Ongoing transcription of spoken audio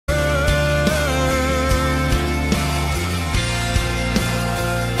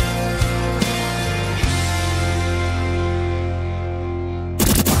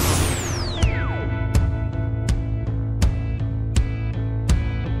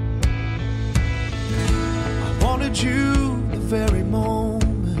wanted you the very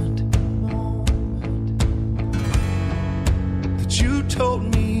moment that you told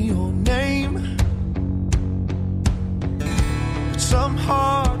me your name. But some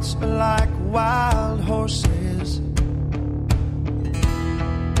hearts are like wild horses,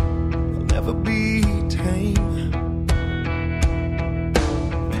 they'll never be tame.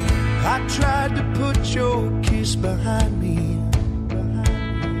 I tried to put your kiss behind me,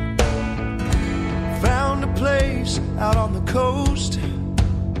 found a place out on the coast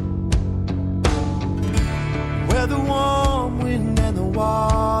where the warm wind and the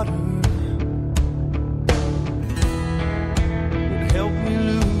water would help me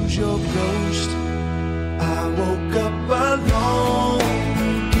lose your ghost. I woke up alone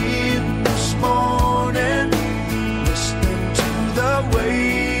again this morning, listening to the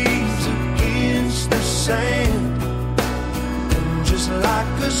waves against the sand, and just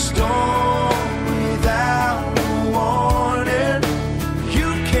like a storm without a warning, you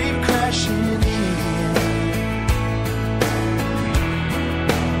came crashing in.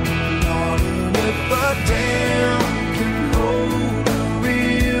 Darling, if a dam can hold a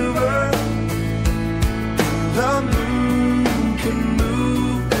river, the moon can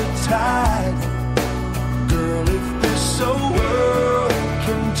move the tide. Girl, if this whole world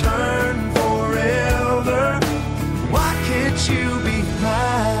can turn forever, why can't you be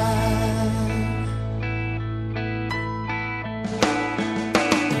mine?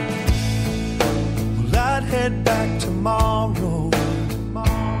 Well, I'd head back tomorrow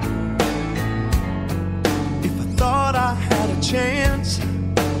if I thought I had a chance,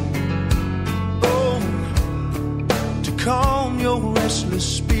 oh, to calm your restless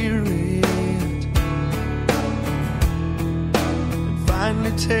spirit and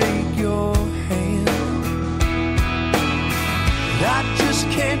finally take your hand. But I just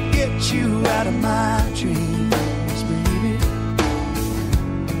can't get you out of my dreams, baby.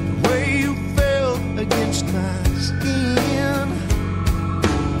 The way you felt against my skin,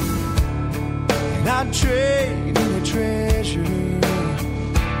 and I'd trade in a treasure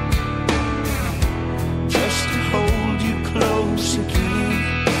just to hold you close again.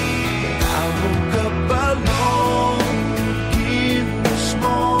 I woke up alone again this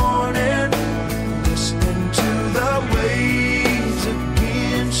morning, listening to the waves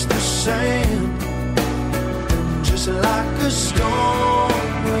against the sand, and just like a storm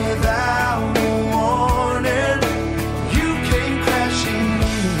without a warning, you came crashing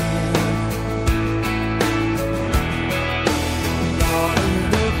in.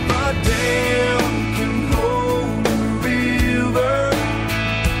 Darling, if a dam can hold a river,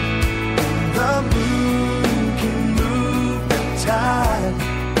 the moon can move the tide.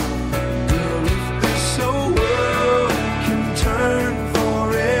 Girl, if this whole world can turn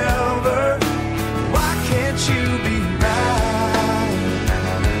forever, why can't you be mine?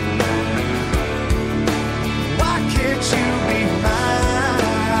 Why can't you be mine?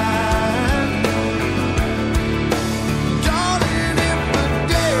 Darling, if a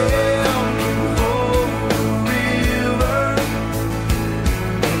dam can hold a river,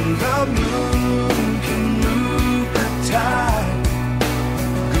 the moon can move the tide.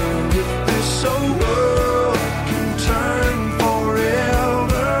 Girl, if this whole world can turn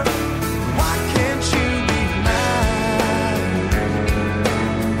forever, why can't you be mine?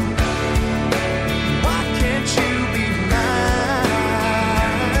 Why can't you be mine?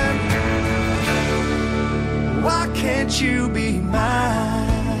 Why can't you be mine?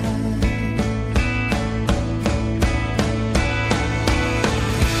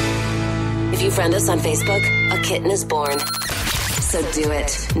 If you friend us on Facebook, a kitten is born. So do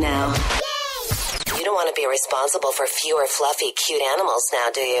it now. You don't want to be responsible for fewer fluffy, cute animals now,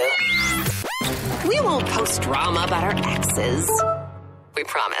 do you? We won't post drama about our exes. We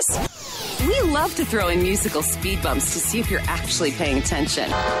promise. We love to throw in musical speed bumps to see if you're actually paying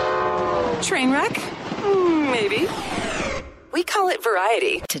attention. Train wreck? Maybe. We call it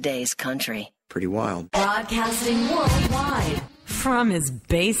variety. Today's country. Pretty wild. Broadcasting worldwide from his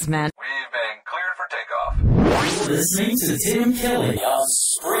basement. We've been cleared for takeoff. You're listening to Tim Kelly on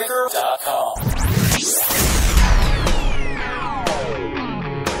Spreaker.com.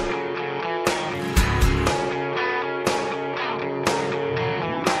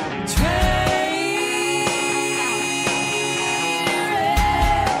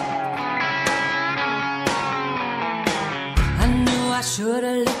 I should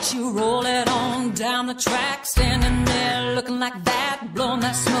have let you roll it on down the track, standing there looking like that, blowing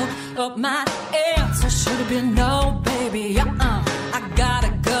that smoke up my ass. I should have been no, baby, I gotta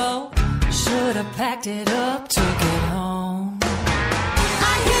go. Should have packed it up, took it home.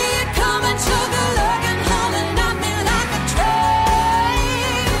 I hear you coming, took a look and holding up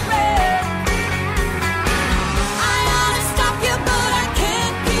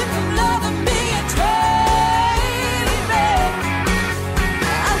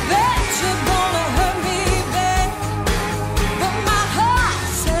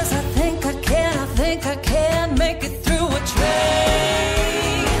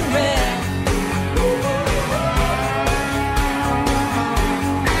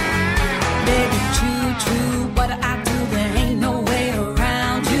true. What I do, there ain't no way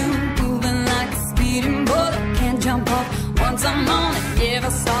around you. Moving like a speeding bullet, can't jump off once I'm on it.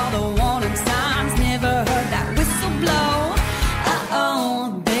 Never saw the warning signs, never heard that whistle blow.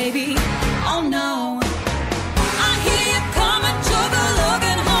 Uh-oh, baby, oh no. I hear you coming,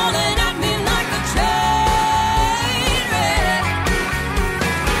 juggle-looking, hauling at me like a train wreck.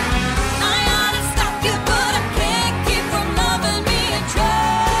 I ought to stop you, but I can't keep from loving me a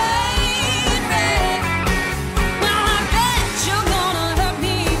train wreck. Well, I bet you're gonna hurt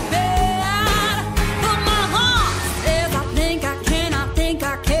me bad, but my heart says I think I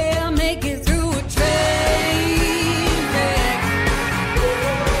can make it through a train wreck.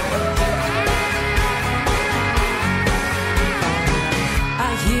 I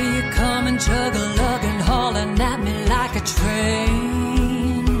hear you coming, juggle-lugging, hauling at me like a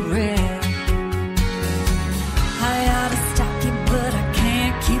train wreck. I ought to stop you, but I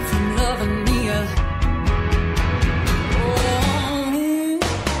can't keep from loving me a... Oh.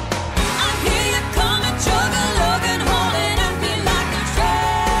 I hear you coming, juggle-lugging, hauling at me like a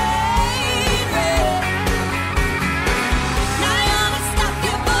train wreck. I ought to stop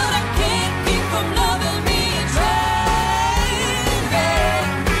you, but I can't keep from loving me a train wreck.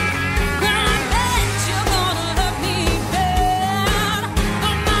 Well, I bet you're gonna hurt me bad,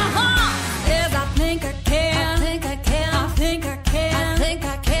 but my heart says I think I can. I think I can. I think I can. I think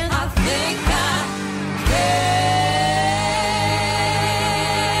I can. I think I can.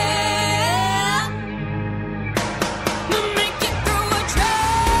 Make it through a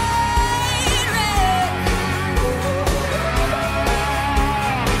train wreck.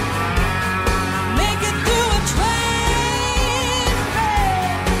 Make it through a train wreck.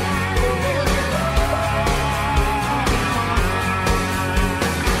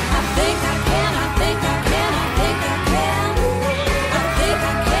 I think I can. I think I can. I think I can. I think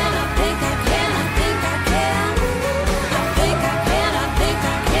I can. I think I can. I think I can. I think I can. I think I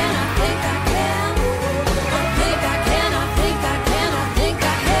can. I think I can. I think I can. I think I can. I think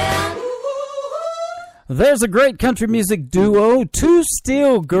I can. There's a great country music duo, Two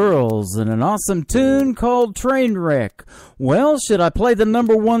Steel Girls, and an awesome tune called Trainwreck. Well, should I play the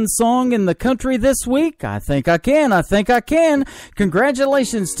number one song in the country this week? I think I can. I think I can.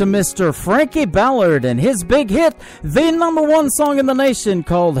 Congratulations to Mr. Frankie Ballard and his big hit, the number one song in the nation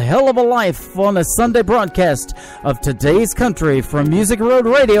called Hell of a Life, on a Sunday broadcast of Today's Country from Music Road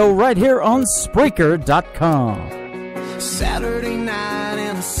Radio right here on Spreaker.com. Saturday night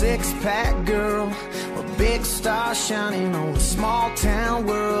and a six-pack girl, a big star shining on a small-town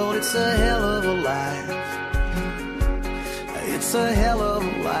world. It's a hell of a life. It's a hell of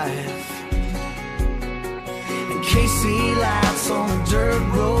a life. And KC lights on a dirt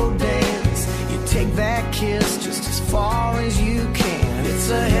road dance. You take that kiss just as far as you can. It's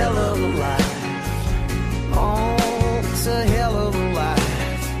a hell of a life. Oh, it's a hell of a life.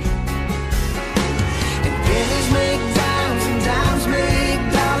 And pennies make dimes and dimes make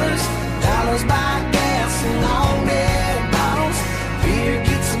dollars. Dollars buy gas and long-neck bottles. Beer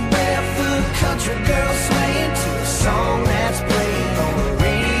gets a barefoot country girl swaying to a song that's played on the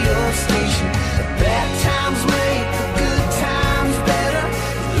radio station. The bad times make the good times better.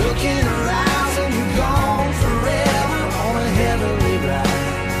 Look in her eyes and you're gone forever on a heavenly ride.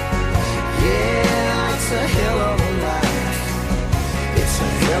 Yeah, it's a hell of a life. It's a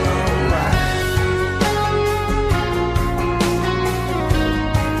hell of a life.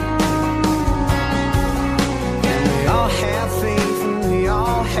 And we all have faith and we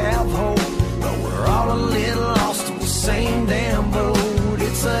all have hope, but we're all a little lost in the same damn boat.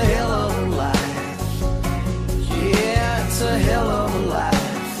 It's a hell of a life. Yeah, it's a hell of a life.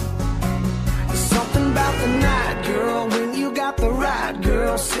 There's something about the night, girl, when you got the right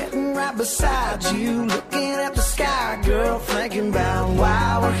girl sitting right beside you, looking at the sky, girl, thinking about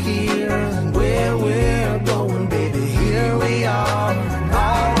why we're here and where we're going, baby. Here we are, and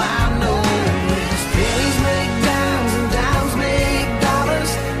all I know is pennies make dimes and dimes make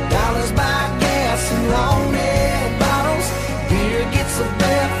dollars. Dollars buy gas and long-neck bottles. Beer gets a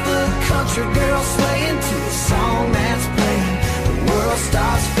barefoot country girl swaying to a song that's playing. The world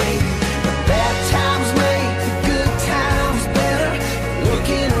starts fading. The bad times make the good times better. Look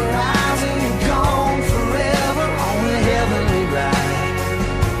in her eyes and you're gone forever on a heavenly ride.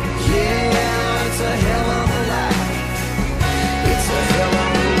 Yeah, it's a hell of a life. It's a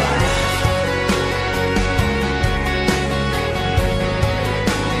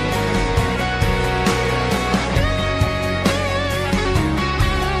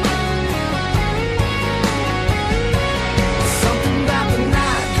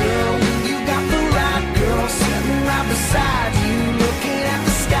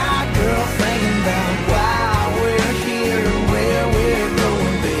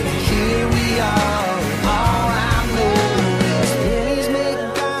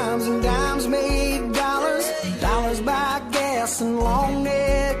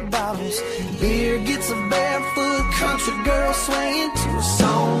times. Beer gets a barefoot country girl swaying to a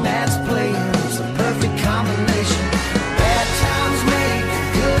song that's playing. It's a perfect combination. Bad times make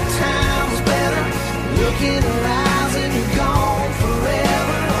good times better. Look in her eyes and you're gone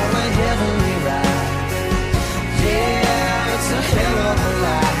forever on a heavenly ride. Yeah, it's a hell of a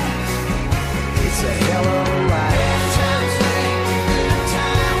life. It's a hell of a life. Bad times make good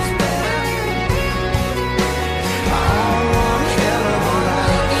times better. All one hell of a life.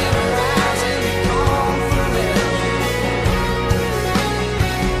 Look in her eyes and you're gone forever.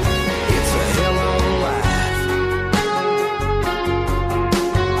 It's a hell of a life.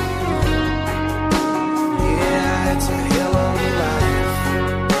 Yeah, it's a hell of a life.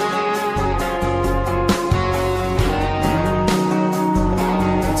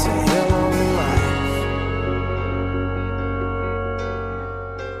 It's a hell of a life.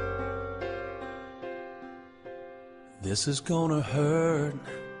 This is gonna hurt.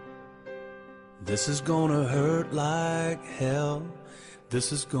 This is gonna hurt like hell.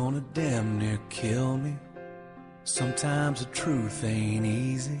 This is gonna damn near kill me. Sometimes the truth ain't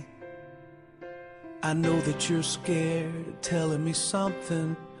easy. I know that you're scared of telling me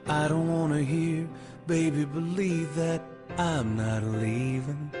something I don't wanna hear. Baby, believe that I'm not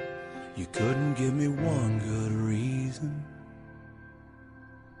leaving. You couldn't give me one good reason.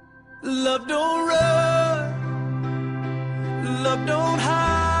 Love don't run. Love don't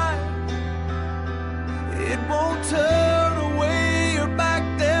hide. It won't turn away or back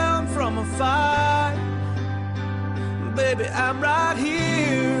down from a fight. Baby, I'm right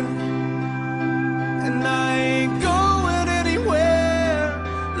here, and I ain't going anywhere.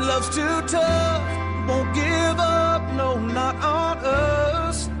 Love's too tough, won't give up, no, not on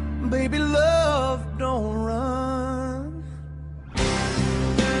us. Baby, love don't run.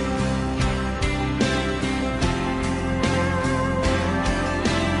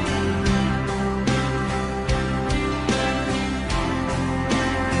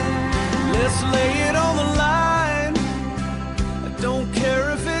 Let's lay it on the line. I don't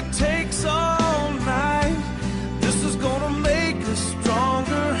care if it takes all night. This is gonna make us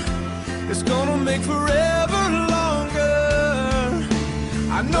stronger. It's gonna make forever longer.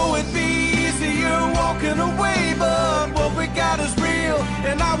 I know it'd be easier walking away, but what we got is real,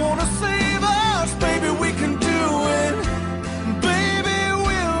 and I wanna save us. Baby, we can do it. Baby,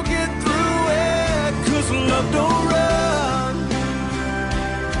 we'll get through it. 'Cause love don't run.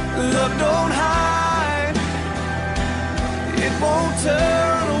 Love don't hide. It won't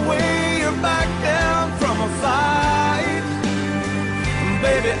turn away or back down from a fight.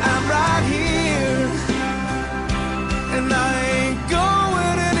 Baby, I'm right here, and I ain't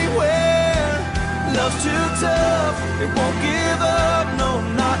going anywhere. Love's too tough, it won't give up, no,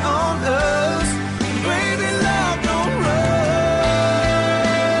 not on us. Baby, love don't run.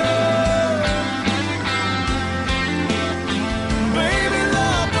 Baby,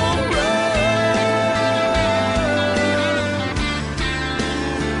 love don't run.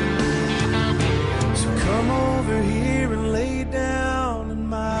 So come over here and lay down in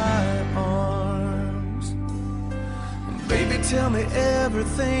my arms. Baby, tell me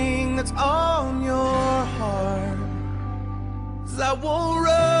everything that's on your heart. 'Cause I won't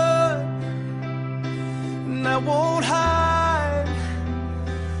run, and I won't hide.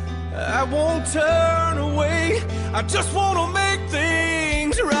 I won't turn away. I just wanna make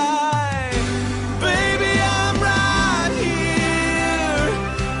things right.